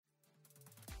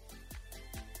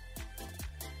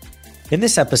In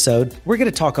this episode, we're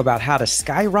going to talk about how to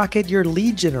skyrocket your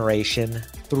lead generation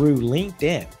through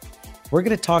LinkedIn. We're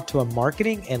going to talk to a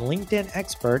marketing and LinkedIn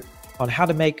expert on how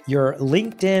to make your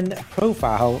LinkedIn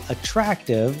profile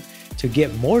attractive to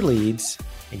get more leads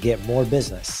and get more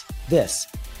business. This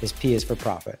is P is for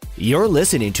Profit. You're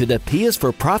listening to the P is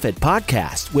for Profit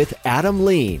podcast with Adam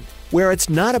Lean, where it's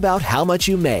not about how much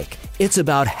you make, it's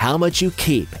about how much you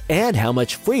keep and how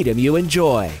much freedom you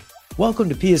enjoy. Welcome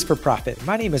to P is for Profit.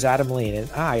 My name is Adam Lean,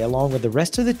 and I, along with the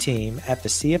rest of the team at the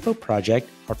CFO Project,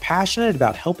 are passionate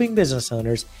about helping business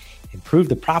owners improve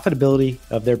the profitability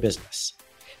of their business.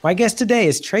 My guest today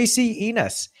is Tracy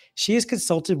Enos. She has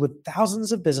consulted with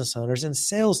thousands of business owners and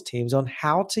sales teams on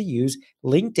how to use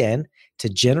LinkedIn to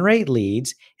generate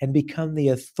leads and become the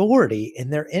authority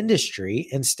in their industry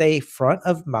and stay front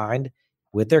of mind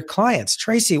with their clients.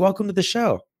 Tracy, welcome to the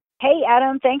show. Hey,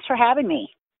 Adam. Thanks for having me.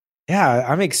 Yeah,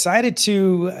 I'm excited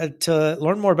to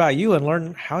learn more about you and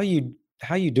learn how you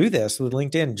do this with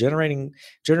LinkedIn,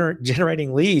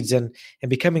 generating leads and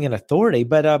becoming an authority.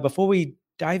 But before we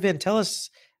dive in, tell us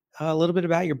a little bit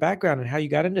about your background and how you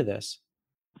got into this.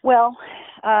 Well,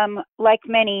 like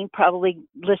many probably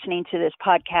listening to this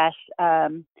podcast,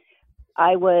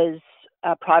 I was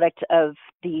a product of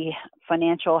the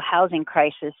financial housing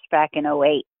crisis back in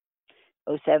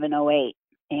 07, 08.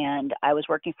 And I was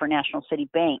working for National City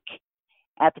Bank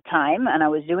at the time, and I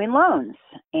was doing loans.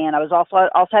 And I was also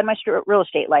had my real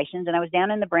estate license, and I was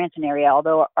down in the Branson area,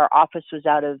 although our office was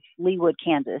out of Leawood,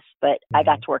 Kansas, but I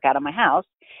got to work out of my house.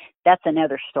 That's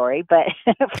another story, but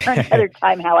for another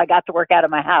time how I got to work out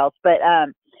of my house. But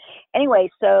anyway,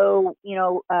 so,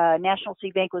 National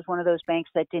City Bank was one of those banks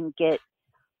that didn't get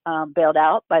bailed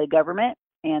out by the government.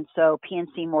 And so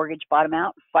PNC Mortgage bought them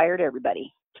out, fired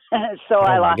everybody. So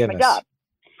I lost my job.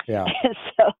 Yeah.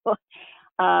 So,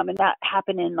 and that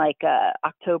happened in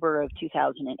October of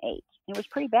 2008. It was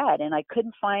pretty bad, and I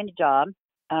couldn't find a job.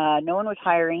 No one was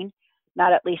hiring,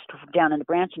 not at least down in the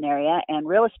Branson area. And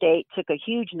real estate took a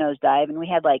huge nosedive, and we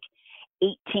had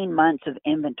 18 months of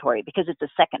inventory because it's a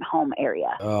second home area,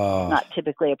 not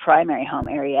typically a primary home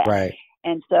area. Right.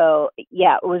 And so,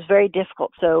 yeah, it was very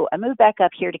difficult. So I moved back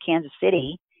up here to Kansas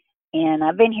City, and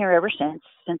I've been here ever since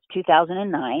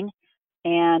 2009.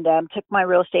 And took my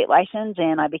real estate license,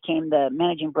 and I became the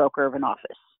managing broker of an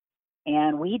office.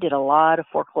 And we did a lot of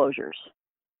foreclosures,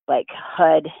 like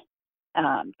HUD,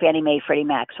 Fannie Mae, Freddie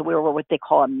Mac. So we were what they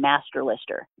call a master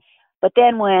lister. But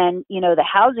then when, the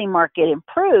housing market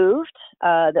improved,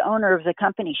 the owner of the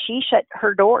company, she shut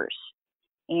her doors.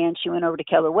 And she went over to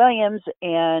Keller Williams,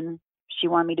 and she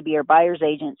wanted me to be her buyer's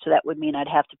agent. So that would mean I'd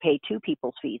have to pay two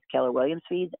people's fees, Keller Williams'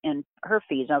 fees and her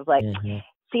fees. And I was like,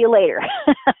 see you later.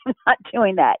 I'm not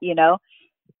doing that,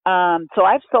 So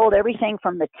I've sold everything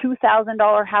from the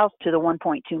 $2,000 house to the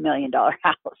 $1.2 million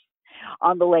house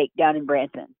on the lake down in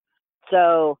Branson.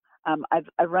 So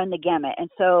I've run the gamut. And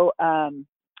so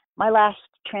my last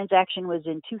transaction was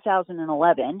in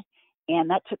 2011, and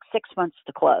that took 6 months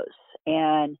to close.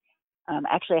 And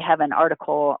actually, I have an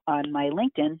article on my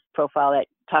LinkedIn profile that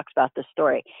talks about this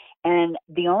story. And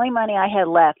the only money I had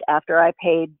left after I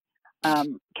paid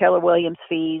Keller Williams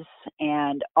fees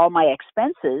and all my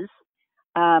expenses,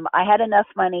 I had enough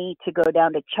money to go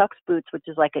down to Chuck's Boots, which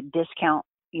is like a discount,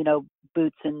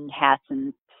 boots and hats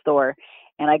and store.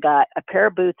 And I got a pair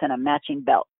of boots and a matching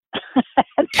belt.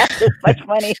 That's as much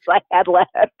money as I had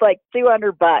left, like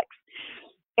 $200.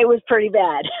 It was pretty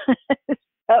bad.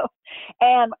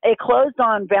 And it closed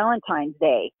on Valentine's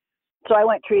Day. So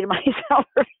I treated myself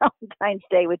for Valentine's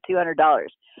Day with $200.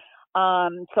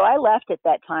 So I left at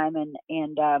that time,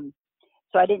 and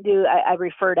so I didn't I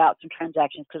referred out some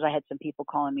transactions because I had some people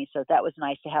calling me. So that was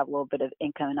nice to have a little bit of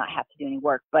income and not have to do any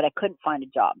work, but I couldn't find a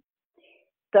job.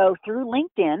 So through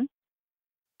LinkedIn,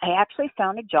 I actually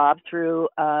found a job through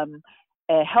a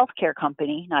healthcare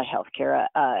company, not healthcare,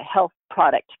 a health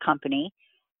product company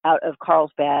out of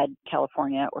Carlsbad,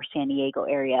 California, or San Diego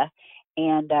area.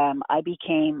 And I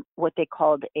became what they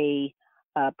called a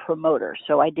promoter.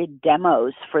 So I did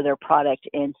demos for their product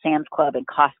in Sam's Club and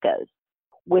Costco's.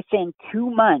 Within 2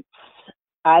 months,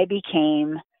 I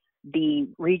became the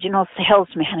regional sales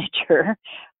manager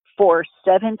for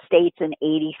 7 states and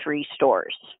 83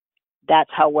 stores. That's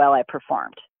how well I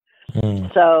performed.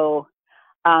 So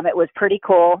it was pretty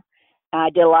cool. I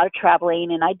did a lot of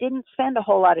traveling, and I didn't spend a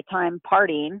whole lot of time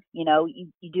partying. You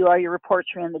do all your reports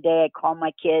during the day. I'd call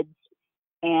my kids,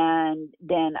 and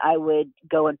then I would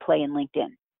go and play in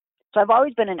LinkedIn. So I've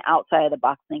always been an outside of the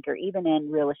box thinker, even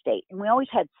in real estate. And we always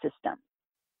had systems.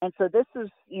 And so this is,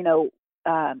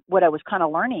 what I was kind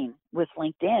of learning with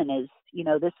LinkedIn is,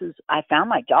 I found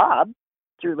my job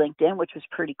through LinkedIn, which was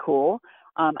pretty cool.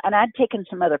 And I'd taken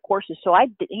some other courses. So I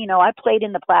played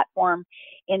in the platform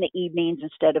in the evenings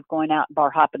instead of going out and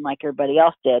bar hopping like everybody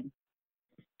else did.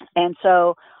 And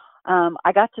so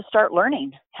I got to start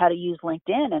learning how to use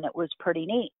LinkedIn, and it was pretty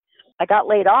neat. I got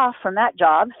laid off from that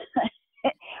job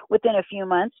within a few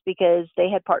months because they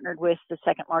had partnered with the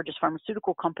second largest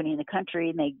pharmaceutical company in the country,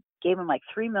 and they gave them like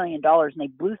 $3 million, and they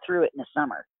blew through it in the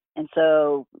summer. And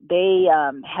so they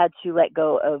had to let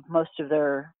go of most of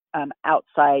their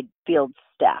outside field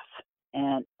staff,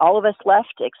 and all of us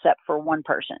left except for one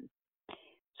person.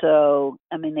 So,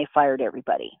 I mean, they fired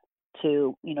everybody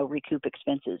to, recoup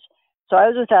expenses. So I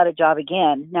was without a job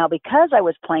again. Now, because I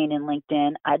was playing in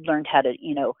LinkedIn, I'd learned how to,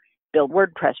 build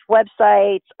WordPress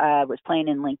websites. I was playing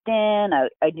in LinkedIn.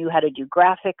 I knew how to do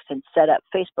graphics and set up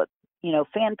Facebook,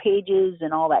 fan pages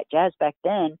and all that jazz back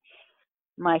then.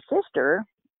 My sister,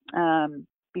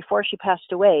 before she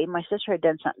passed away, my sister had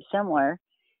done something similar.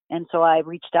 And so I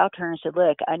reached out to her and said,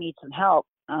 look, I need some help.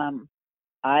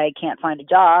 I can't find a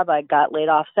job. I got laid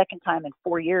off second time in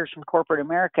 4 years from corporate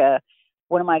America.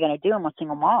 What am I going to do? I'm a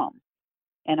single mom,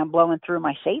 and I'm blowing through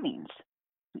my savings.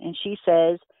 And she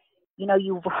says,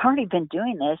 you've already been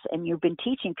doing this, and you've been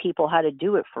teaching people how to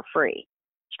do it for free.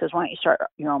 She goes, why don't you start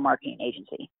your own marketing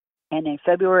agency? And in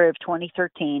February of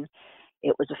 2013,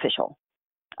 it was official.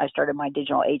 I started my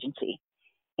digital agency,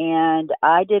 and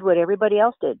I did what everybody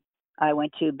else did. I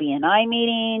went to BNI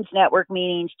meetings, network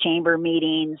meetings, chamber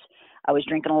meetings. I was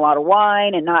drinking a lot of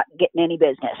wine and not getting any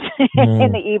business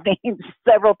in the evenings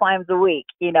several times a week,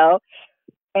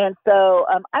 And so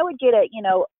I would get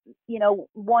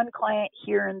one client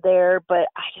here and there, but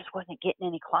I just wasn't getting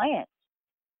any clients.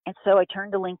 And so I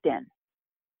turned to LinkedIn,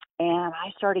 and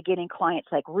I started getting clients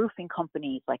like roofing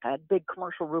companies. Like I had a big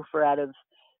commercial roofer out of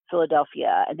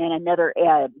Philadelphia, and then another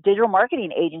digital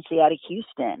marketing agency out of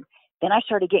Houston. Then I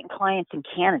started getting clients in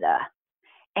Canada,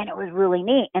 and it was really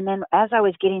neat. And then as I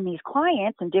was getting these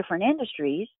clients in different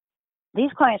industries,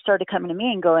 these clients started coming to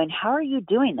me and going, how are you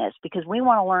doing this? Because we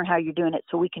want to learn how you're doing it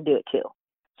so we can do it too.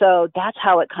 So that's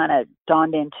how it kind of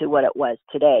dawned into what it was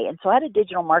today. And so I had a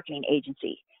digital marketing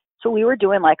agency. So we were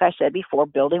doing, like I said before,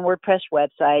 building WordPress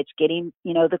websites, getting,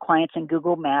 the clients in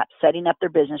Google Maps, setting up their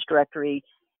business directory,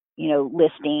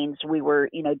 listings. We were,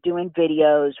 doing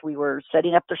videos. We were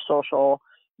setting up their social,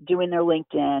 doing their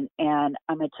LinkedIn. And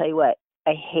I'm going to tell you what,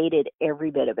 I hated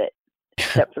every bit of it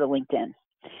except for the LinkedIn,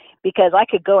 because I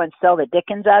could go and sell the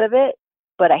dickens out of it,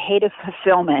 but I hated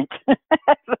fulfillment.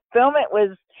 Fulfillment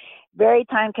was very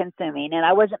time consuming, and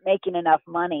I wasn't making enough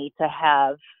money to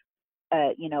have,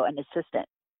 an assistant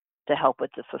to help with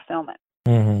the fulfillment.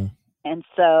 Mm-hmm. And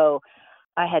so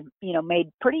I had,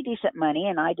 made pretty decent money,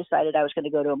 and I decided I was going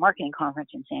to go to a marketing conference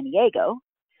in San Diego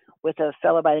with a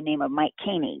fellow by the name of Mike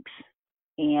Koenigs.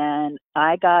 And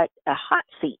I got a hot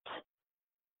seat,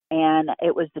 and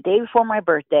it was the day before my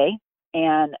birthday.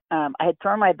 And I had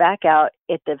thrown my back out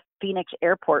at the Phoenix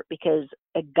airport because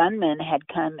a gunman had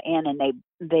come in and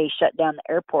they shut down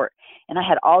the airport. And I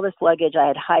had all this luggage. I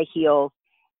had high heels,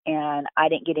 and I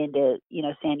didn't get into,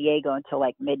 San Diego until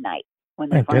like midnight when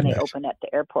they finally opened up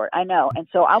the airport. I know. And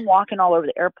so I'm walking all over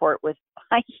the airport with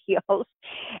high heels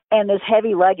and this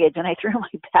heavy luggage, and I threw my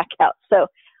back out. So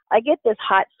I get this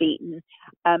hot seat,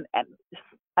 and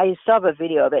I still have a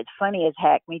video of it. It's funny as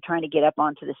heck, me trying to get up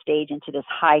onto the stage into this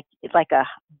high, it's like a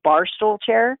bar stool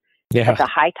chair, like a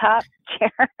high top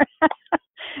chair.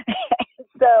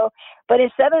 So, but in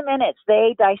 7 minutes,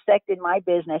 they dissected my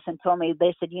business and told me,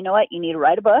 they said, you know what, you need to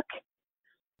write a book,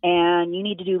 and you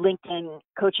need to do LinkedIn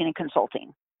coaching and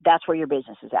consulting. That's where your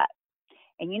business is at.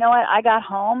 And you know what, I got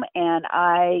home and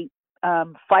I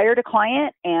fired a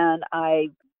client, and I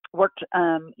worked,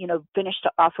 finished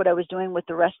off what I was doing with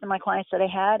the rest of my clients that I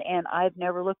had, and I've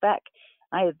never looked back.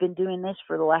 I have been doing this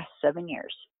for the last 7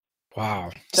 years.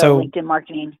 Wow. So LinkedIn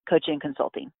marketing, coaching, and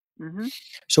consulting. Mm-hmm.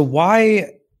 So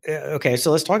why, okay,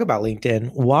 so let's talk about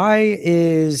LinkedIn. Why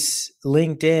is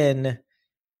LinkedIn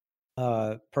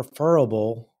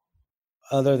preferable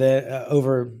other than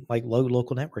over like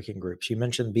local networking groups? You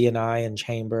mentioned BNI and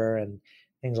Chamber and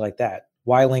things like that.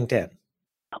 Why LinkedIn?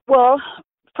 Well,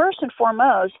 first and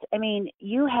foremost, I mean,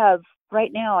 you have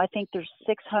right now, I think there's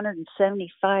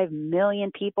 675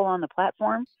 million people on the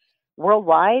platform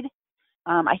worldwide.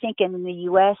 I think in the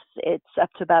U.S., it's up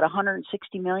to about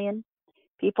 160 million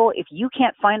people. If you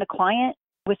can't find a client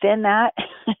within that,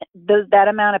 that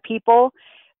amount of people,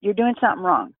 you're doing something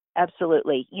wrong.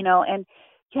 Absolutely. And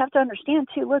you have to understand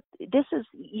too, look,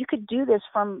 you could do this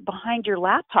from behind your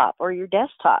laptop or your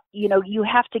desktop. You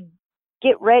have to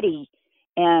get ready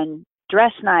and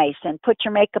dress nice and put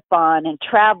your makeup on and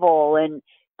travel and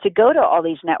to go to all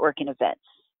these networking events,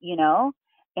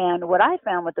 And what I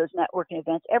found with those networking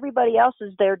events, everybody else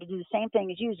is there to do the same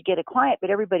thing as you, to get a client, but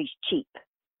everybody's cheap.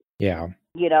 Yeah.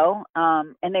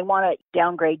 And they want to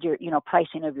downgrade your,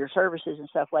 pricing of your services and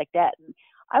stuff like that. And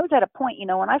I was at a point,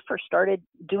 when I first started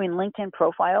doing LinkedIn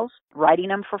profiles, writing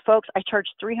them for folks, I charged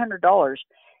 $300.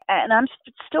 And I'm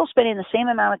still spending the same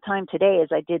amount of time today as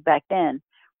I did back then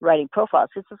writing profiles.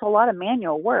 This is a lot of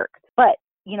manual work. But,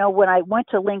 when I went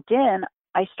to LinkedIn,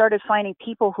 I started finding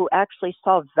people who actually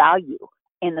saw value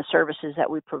in the services that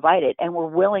we provided and were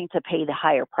willing to pay the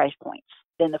higher price points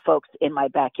than the folks in my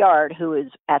backyard who is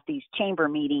at these chamber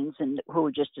meetings and who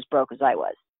were just as broke as I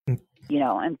was,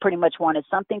 and pretty much wanted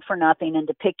something for nothing and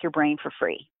to pick your brain for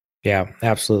free. Yeah,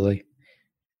 absolutely.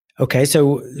 Okay.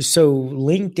 So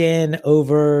LinkedIn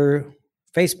over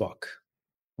Facebook.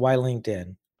 Why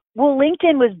LinkedIn? Well,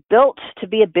 LinkedIn was built to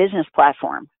be a business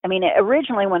platform. I mean,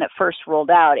 originally when it first rolled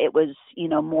out, it was,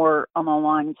 more on the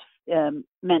lines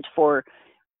meant for,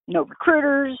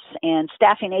 recruiters and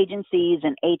staffing agencies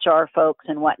and HR folks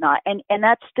and whatnot. And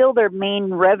that's still their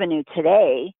main revenue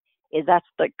today, is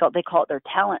they call it their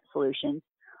talent solutions.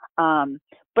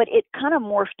 But it kind of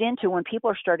morphed into, when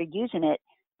people started using it,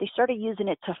 they started using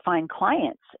it to find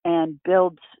clients and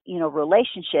build,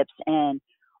 relationships and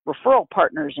referral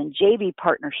partners and JV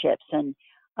partnerships. And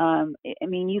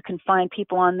you can find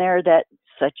people on there that,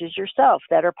 such as yourself,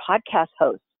 that are podcast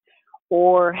hosts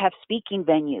or have speaking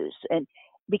venues, and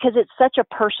because it's such a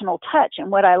personal touch. And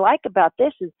what I like about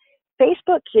this is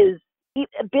Facebook is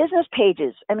business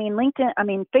pages.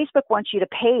 Facebook wants you to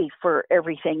pay for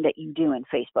everything that you do in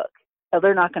Facebook.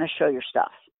 They're not going to show your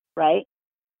stuff, right?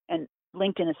 And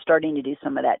LinkedIn is starting to do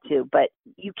some of that too, but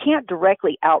you can't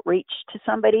directly outreach to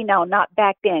somebody. Now, not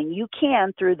back then. You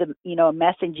can through the,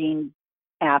 messaging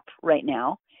app right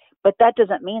now, but that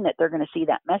doesn't mean that they're going to see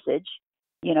that message.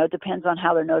 It depends on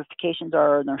how their notifications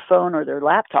are on their phone or their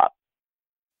laptop.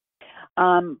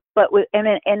 But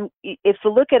if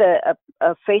you look at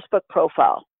a Facebook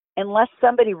profile, unless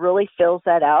somebody really fills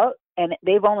that out, and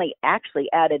they've only actually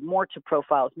added more to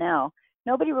profiles now,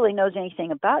 nobody really knows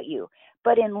anything about you.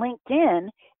 But in LinkedIn,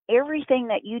 everything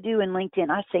that you do in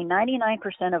LinkedIn, I say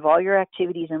 99% of all your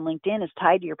activities in LinkedIn is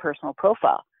tied to your personal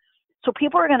profile. So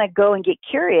people are going to go and get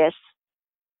curious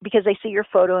because they see your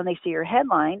photo and they see your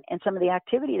headline and some of the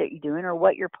activity that you're doing or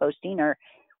what you're posting, or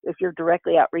if you're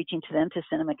directly outreaching to them to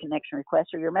send them a connection request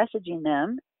or you're messaging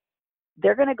them,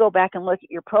 they're going to go back and look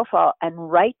at your profile.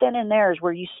 And right then and there is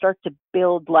where you start to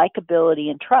build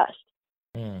likability and trust.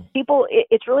 People,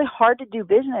 it's really hard to do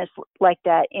business like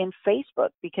that in Facebook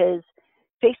because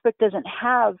Facebook doesn't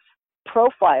have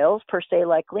profiles per se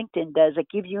like LinkedIn does. It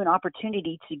gives you an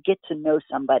opportunity to get to know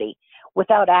somebody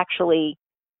without actually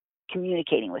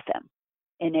communicating with them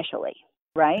initially,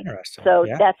 right? So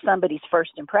that's somebody's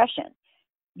first impression.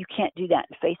 You can't do that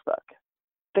in Facebook.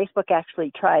 Facebook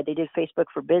actually tried. They did Facebook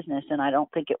for Business, and I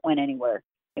don't think it went anywhere.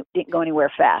 It didn't go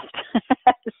anywhere fast.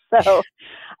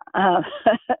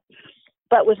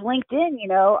 But with LinkedIn,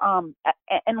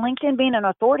 and LinkedIn being an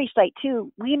authority site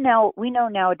too, we know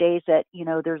nowadays that,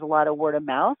 there's a lot of word of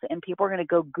mouth and people are going to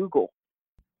go Google,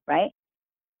 right?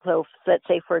 So let's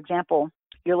say, for example,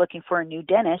 you're looking for a new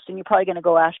dentist and you're probably going to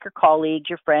go ask your colleagues,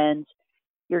 your friends,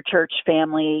 your church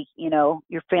family,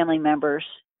 your family members,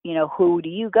 who do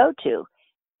you go to?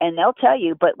 And they'll tell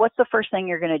you, but what's the first thing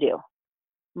you're going to do?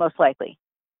 Most likely.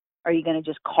 Are you going to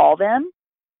just call them?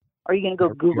 Or are you going to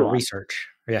go Google them? Research.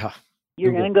 Yeah.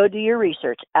 You're going to go do your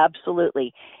research.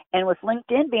 Absolutely. And with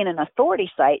LinkedIn being an authority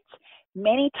site,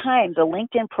 many times a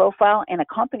LinkedIn profile and a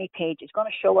company page is going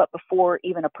to show up before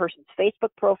even a person's Facebook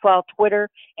profile, Twitter,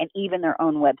 and even their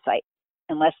own website,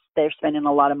 unless they're spending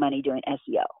a lot of money doing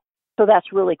SEO. So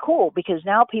that's really cool because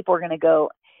now people are going to go,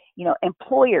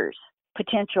 employers,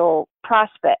 potential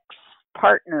prospects,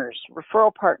 partners,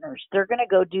 referral partners, they're going to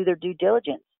go do their due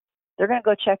diligence. They're going to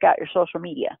go check out your social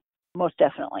media, most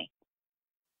definitely.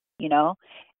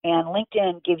 And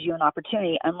LinkedIn gives you an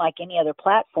opportunity, unlike any other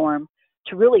platform,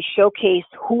 to really showcase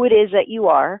who it is that you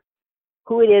are,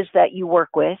 who it is that you work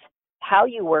with, how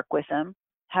you work with them,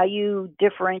 how you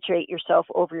differentiate yourself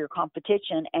over your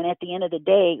competition, and at the end of the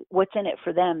day, what's in it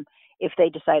for them if they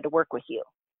decide to work with you.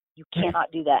 You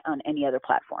cannot do that on any other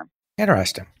platform.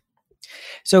 Interesting.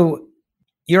 So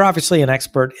you're obviously an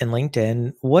expert in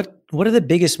LinkedIn. What are the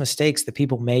biggest mistakes that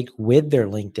people make with their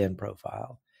LinkedIn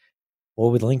profile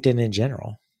or with LinkedIn in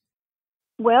general?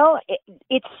 Well,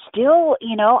 it's still,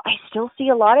 I still see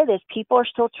a lot of this. People are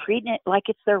still treating it like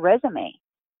it's their resume.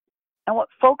 And what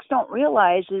folks don't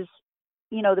realize is,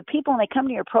 the people when they come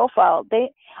to your profile,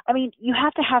 you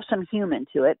have to have some human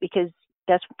to it because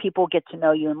that's where people get to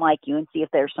know you and like you and see if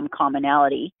there's some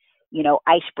commonality,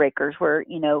 icebreakers where,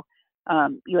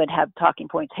 you would have talking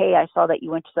points. Hey, I saw that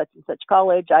you went to such and such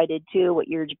college. I did too. What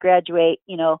year did you graduate?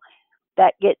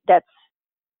 That's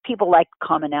people like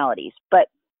commonalities. But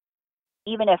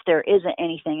even if there isn't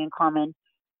anything in common,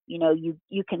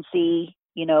 you can see,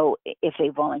 if they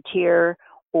volunteer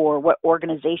or what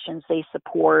organizations they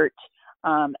support,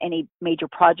 any major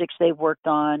projects they've worked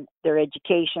on, their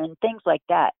education, things like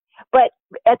that. But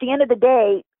at the end of the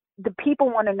day, the people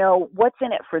want to know what's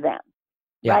in it for them,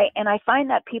 right? And I find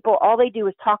that people, all they do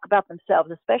is talk about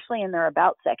themselves, especially in their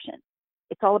about section.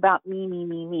 It's all about me, me,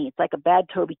 me, me. It's like a bad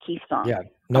Toby Keith song. Yeah,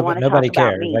 nobody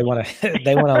cares. They want to.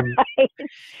 They want to. Right?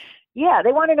 Yeah,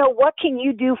 they want to know, what can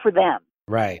you do for them?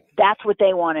 Right. That's what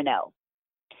they want to know.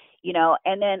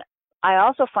 And then I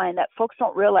also find that folks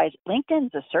don't realize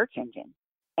LinkedIn's a search engine,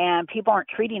 and people aren't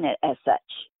treating it as such.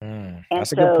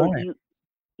 That's a good point.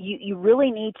 You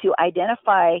really need to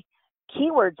identify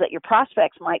keywords that your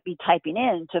prospects might be typing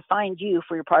in to find you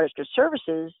for your products or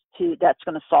services that's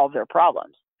going to solve their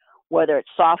problems, whether it's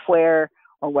software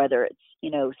or whether it's,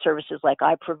 services like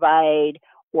I provide,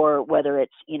 or whether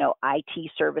it's,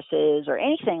 IT services or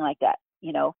anything like that,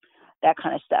 that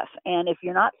kind of stuff. And if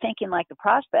you're not thinking like the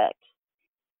prospect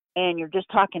and you're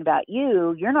just talking about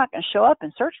you're not going to show up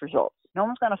in search results. No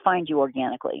one's going to find you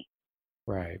organically.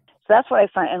 Right. So that's what I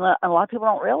find. And a lot of people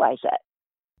don't realize that.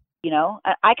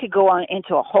 I could go on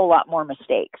into a whole lot more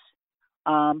mistakes.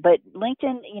 But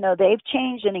LinkedIn, they've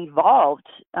changed and evolved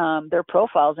their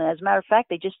profiles. And as a matter of fact,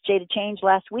 they just made a change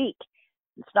last week.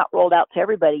 It's not rolled out to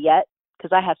everybody yet,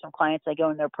 because I have some clients, I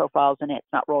go in their profiles and it's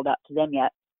not rolled out to them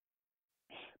yet.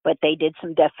 But they did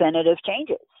some definitive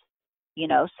changes,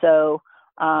 so,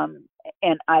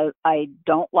 and I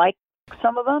don't like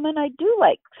some of them and I do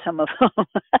like some of them,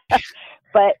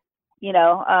 but,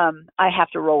 I have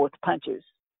to roll with the punches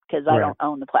because I don't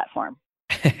own the platform.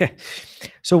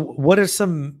 So what are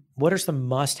some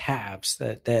must-haves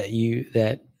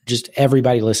that just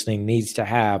everybody listening needs to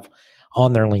have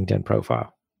on their LinkedIn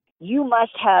profile? You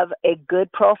must have a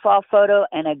good profile photo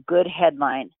and a good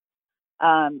headline.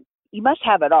 You must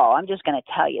have it all. I'm just going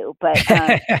to tell you, but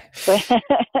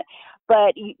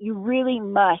but you really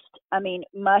must.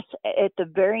 Must at the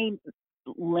very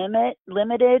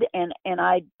limited. And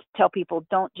I tell people,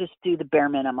 don't just do the bare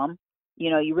minimum.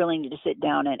 You really need to sit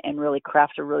down and really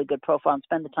craft a really good profile and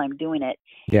spend the time doing it,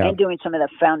 and doing some of the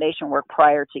foundation work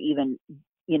prior to even,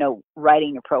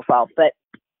 writing your profile. But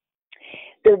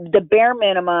the bare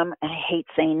minimum, and I hate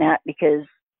saying that because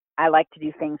I like to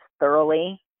do things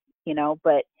thoroughly,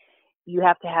 but you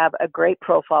have to have a great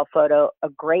profile photo, a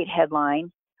great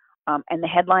headline, and the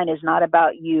headline is not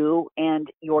about you and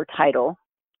your title,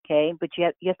 okay? But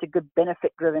you have to good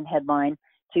benefit-driven headline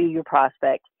to your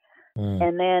prospect.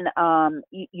 And then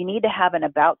you need to have an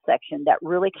about section that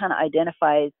really kind of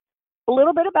identifies a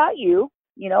little bit about you,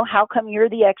 how come you're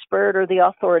the expert or the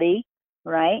authority,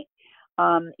 right?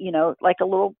 Like a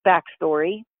little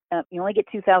backstory. You only get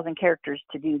 2,000 characters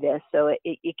to do this, so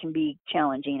it can be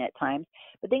challenging at times.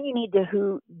 But then you need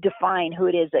to define who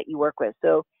it is that you work with.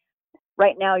 So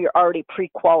right now you're already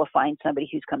pre-qualifying somebody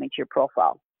who's coming to your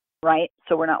profile, right?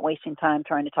 So we're not wasting time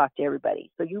trying to talk to everybody.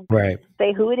 So you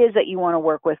say who it is that you want to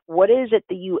work with. What is it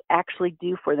that you actually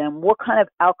do for them? What kind of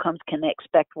outcomes can they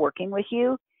expect working with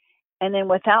you? And then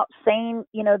without saying,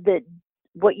 that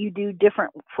what you do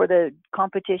different for the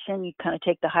competition, you kind of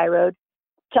take the high road.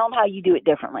 Tell them how you do it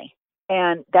differently.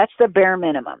 And that's the bare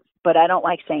minimum, but I don't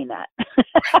like saying that.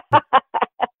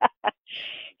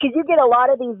 Because you get a lot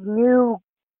of these new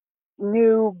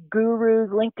gurus,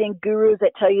 LinkedIn gurus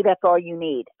that tell you that's all you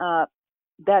need.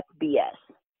 That's BS.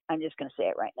 I'm just going to say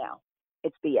it right now.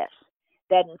 It's BS.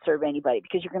 That doesn't serve anybody,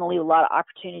 because you're going to leave a lot of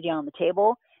opportunity on the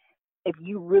table if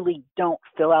you really don't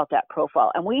fill out that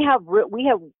profile. And we have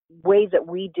ways that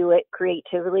we do it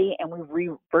creatively, and we've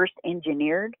reverse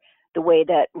engineered the way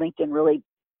that LinkedIn really,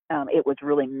 it was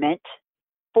really meant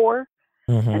for.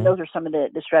 And those are some of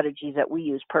the strategies that we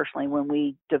use personally when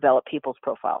we develop people's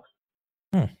profiles.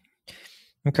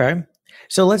 Okay.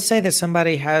 So let's say that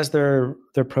somebody has their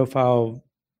profile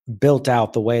built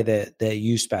out the way that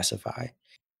you specify.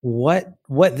 What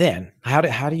then?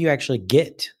 How do you actually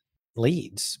get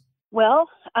leads? Well,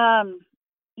 LinkedIn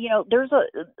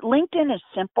is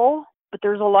simple, but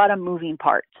there's a lot of moving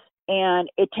parts, and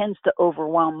it tends to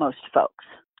overwhelm most folks.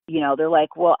 They're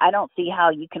like, well, I don't see how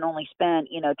you can only spend,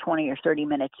 20 or 30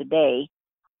 minutes a day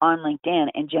on LinkedIn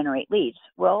and generate leads.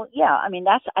 Well, yeah, I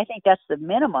think that's the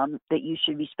minimum that you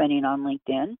should be spending on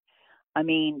LinkedIn.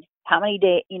 How many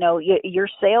days, your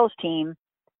sales team,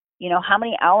 how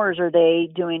many hours are they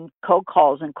doing cold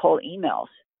calls and cold emails,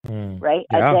 right?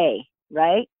 Yeah. A day,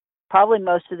 right? Probably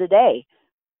most of the day.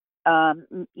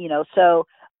 So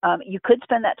You could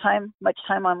spend much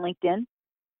time on LinkedIn.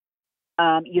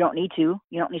 You don't need to.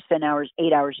 You don't need to spend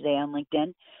 8 hours a day on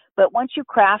LinkedIn. But once you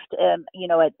craft, a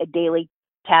daily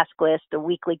task list, a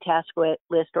weekly task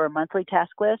list, or a monthly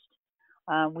task list,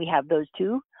 we have those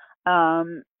too.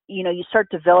 You start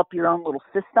to develop your own little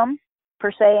system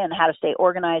per se and how to stay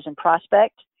organized and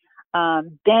prospect.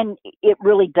 Then it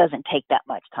really doesn't take that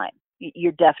much time.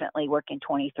 You're definitely working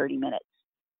 20, 30 minutes,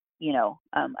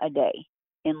 a day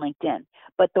in LinkedIn.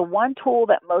 But the one tool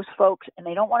that most folks, and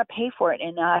they don't want to pay for it,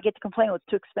 and I get to complain, it's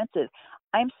too expensive.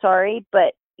 I'm sorry,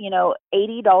 but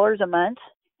 $80 a month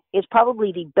is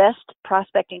probably the best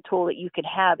prospecting tool that you could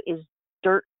have, is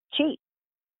dirt cheap.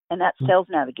 And that's Sales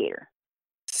Navigator.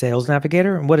 Sales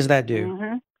Navigator? And what does that do?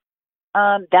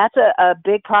 Mm-hmm. That's a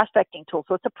big prospecting tool.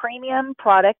 So it's a premium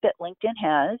product that LinkedIn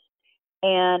has,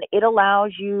 and it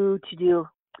allows you to do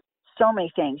so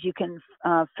many things. You can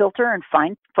filter and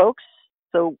find folks.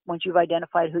 So once you've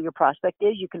identified who your prospect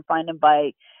is, you can find them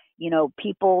by,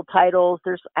 people, titles.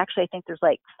 I think there's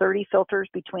like 30 filters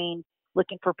between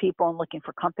looking for people and looking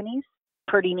for companies.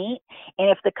 Pretty neat. And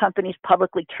if the company's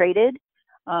publicly traded,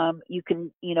 you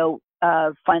can,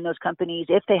 find those companies,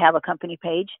 if they have a company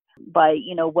page, by,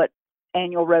 what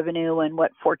annual revenue and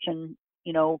what Fortune,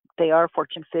 they are,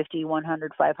 Fortune 50,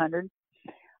 100, 500.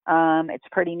 It's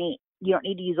pretty neat. You don't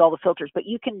need to use all the filters, but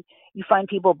you find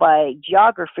people by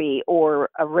geography or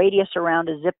a radius around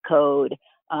a zip code.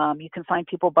 You can find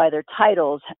people by their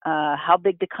titles, how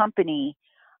big the company.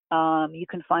 You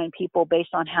can find people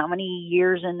based on how many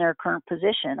years in their current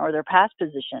position or their past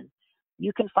position.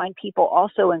 You can find people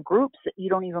also in groups that you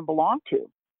don't even belong to,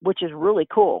 which is really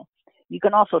cool. You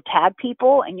can also tag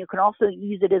people, and you can also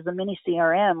use it as a mini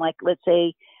CRM. Like, let's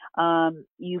say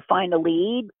you find a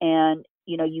lead and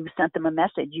you sent them a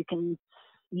message. You can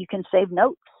save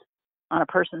notes on a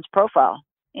person's profile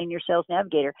in your Sales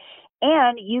Navigator,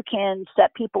 and you can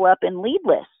set people up in lead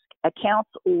lists, accounts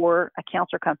or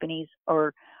companies,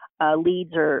 or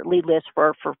leads or lead lists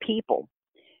for people.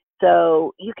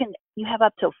 So you have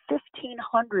up to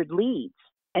 1,500 leads,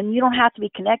 and you don't have to be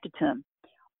connected to them.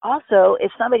 Also,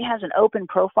 if somebody has an open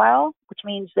profile, which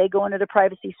means they go into the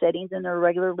privacy settings in their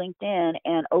regular LinkedIn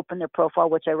and open their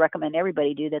profile, which I recommend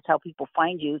everybody do. That's how people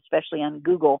find you, especially on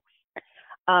Google.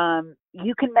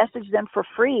 You can message them for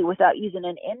free without using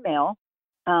an email,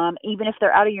 even if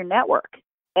they're out of your network.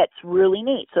 It's really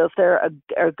neat. So if they're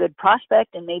a good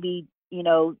prospect, and maybe,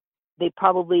 they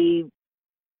probably,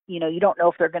 you don't know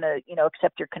if they're going to,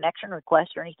 accept your connection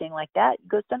request or anything like that,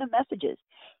 go send them messages.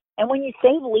 And when you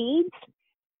save leads,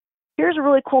 here's a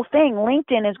really cool thing.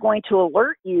 LinkedIn is going to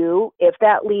alert you if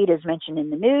that lead is mentioned in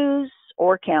the news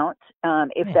or account,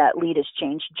 if that lead has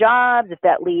changed jobs, if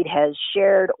that lead has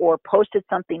shared or posted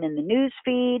something in the news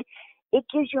feed. It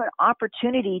gives you an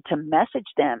opportunity to message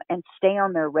them and stay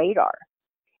on their radar.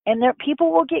 And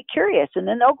people will get curious, and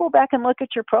then they'll go back and look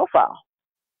at your profile.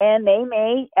 And they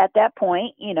may, at that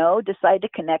point, decide to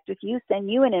connect with you, send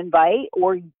you an invite,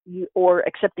 or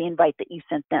accept the invite that you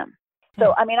sent them.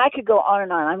 So, I could go on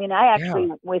and on. I actually,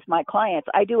 with my clients,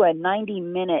 I do a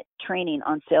 90-minute training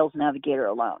on Sales Navigator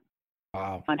alone.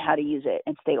 Wow. On how to use it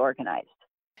and stay organized.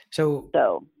 So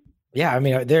yeah,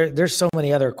 there's so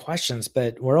many other questions,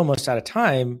 but we're almost out of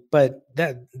time. But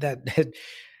that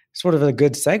sort of a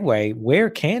good segue. Where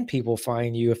can people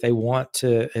find you if they want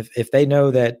to, if they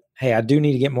know that, hey, I do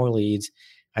need to get more leads.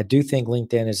 I do think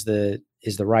LinkedIn is the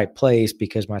right place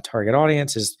because my target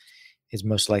audience is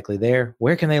most likely there.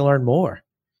 Where can they learn more?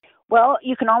 Well,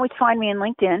 you can always find me in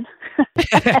LinkedIn.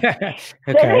 Okay.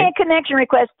 Send me a connection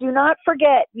request. Do not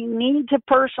forget, you need to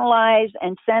personalize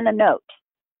and send a note.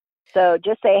 So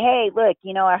just say, hey, look,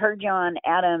 I heard you on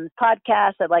Adam's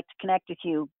podcast. I'd like to connect with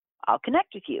you. I'll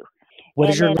connect with you. What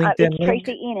is your LinkedIn it's link?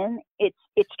 Tracy Enos.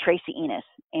 It's Tracy Enos,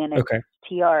 and it's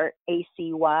TracyEnos.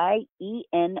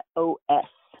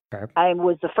 Okay. I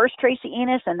was the first Tracy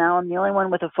Enos, and now I'm the only one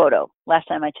with a photo. Last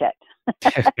time I checked.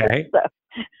 Okay.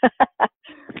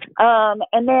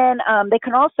 And then they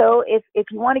can also, if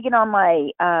you want to get on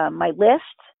my list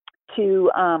to,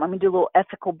 I'm going to do a little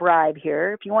ethical bribe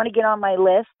here. If you want to get on my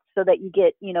list so that you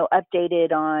get,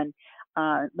 updated on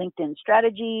LinkedIn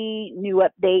strategy, new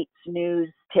updates,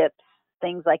 news, tips,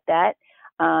 things like that,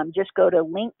 just go to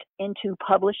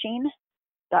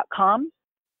linkedintopublishing.com.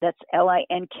 That's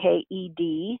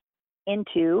LINKED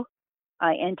into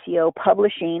INTO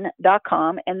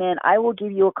publishing.com. And then I will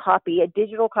give you a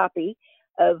digital copy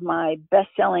of my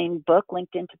best-selling book,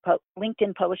 LinkedIn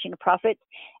Publishing to Profit,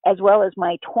 as well as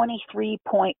my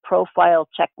 23-point profile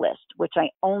checklist, which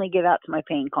I only give out to my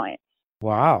paying clients.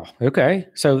 Wow. Okay.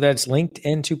 So that's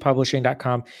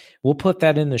linkedintopublishing.com. We'll put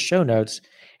that in the show notes.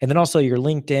 And then also your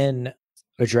LinkedIn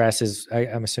address is,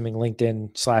 I'm assuming,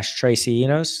 LinkedIn/Tracy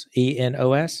Enos,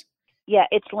 ENOS. Yeah,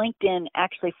 it's LinkedIn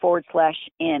actually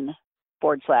 /in/Tracy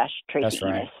That's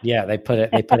right. Enos. Yeah, they put it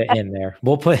in there.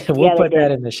 We'll put that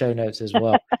in the show notes as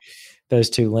well. Those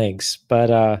two links.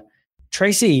 But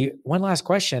Tracy, one last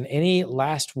question. Any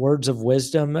last words of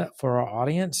wisdom for our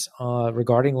audience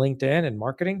regarding LinkedIn and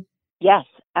marketing? Yes,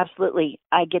 absolutely.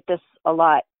 I get this a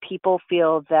lot. People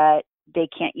feel that they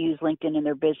can't use LinkedIn in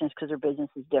their business because their business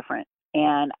is different.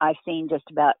 And I've seen just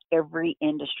about every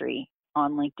industry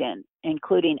on LinkedIn,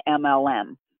 including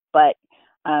MLM. But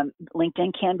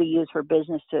LinkedIn can be used for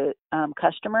business to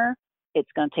customer. It's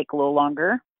going to take a little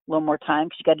longer, a little more time,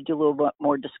 because you got to do a little bit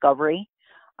more discovery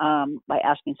by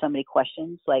asking somebody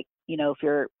questions. Like, if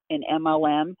you're in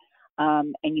MLM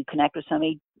and you connect with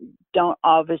somebody, don't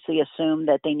obviously assume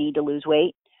that they need to lose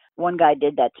weight. One guy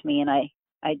did that to me, and I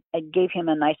gave him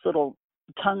a nice little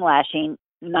tongue lashing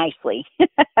nicely.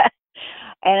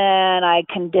 And I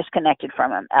disconnected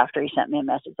from him after he sent me a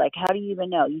message like, how do you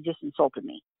even know? You just insulted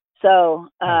me. So,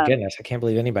 oh, goodness, I can't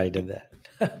believe anybody did that.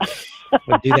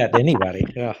 Would do that to anybody.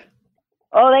 Yeah.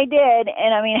 Oh, they did.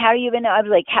 And I mean, how do you even know? I was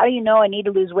like, how do you know I need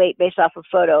to lose weight based off a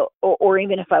photo, or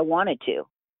even if I wanted to,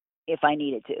 if I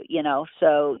needed to,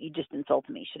 so you just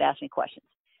insulted me. You should ask me questions.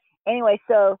 Anyway,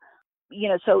 so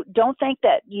don't think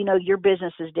that, your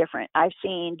business is different. I've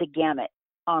seen the gamut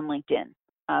on LinkedIn,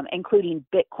 including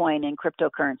Bitcoin and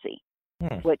cryptocurrency,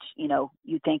 which, you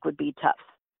think would be tough,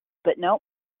 but nope,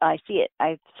 I see it.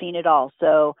 I've seen it all.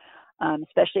 So,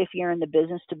 especially if you're in the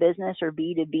business to business or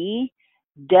B2B,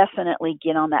 definitely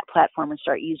get on that platform and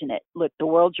start using it. Look, the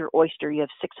world's your oyster. You have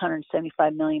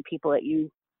 675 million people that you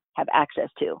have access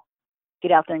to.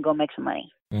 Get out there and go make some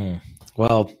money.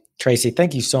 Well, Tracy,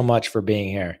 thank you so much for being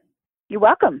here. You're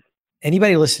welcome.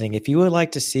 Anybody listening, if you would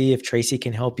like to see if Tracy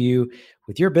can help you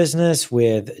with your business,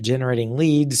 with generating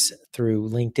leads through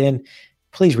LinkedIn,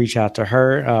 please reach out to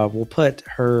her. We'll put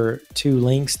her two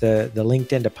links, the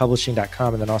LinkedIn to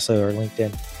publishing.com, and then also her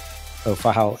LinkedIn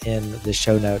profile in the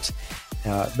show notes.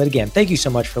 But again, thank you so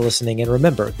much for listening. And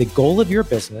remember, the goal of your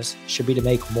business should be to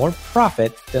make more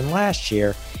profit than last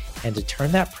year and to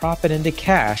turn that profit into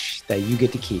cash that you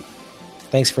get to keep.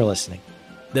 Thanks for listening.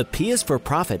 The P is for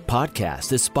Profit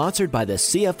podcast is sponsored by the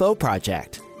CFO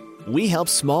Project. We help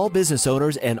small business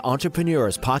owners and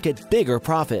entrepreneurs pocket bigger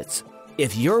profits.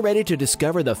 If you're ready to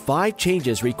discover the 5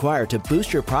 changes required to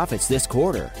boost your profits this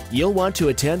quarter, you'll want to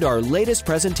attend our latest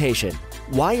presentation,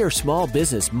 Why Your Small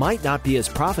Business Might Not Be as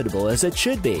Profitable as It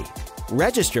Should Be.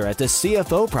 Register at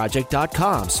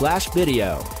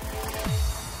thecfoproject.com/video.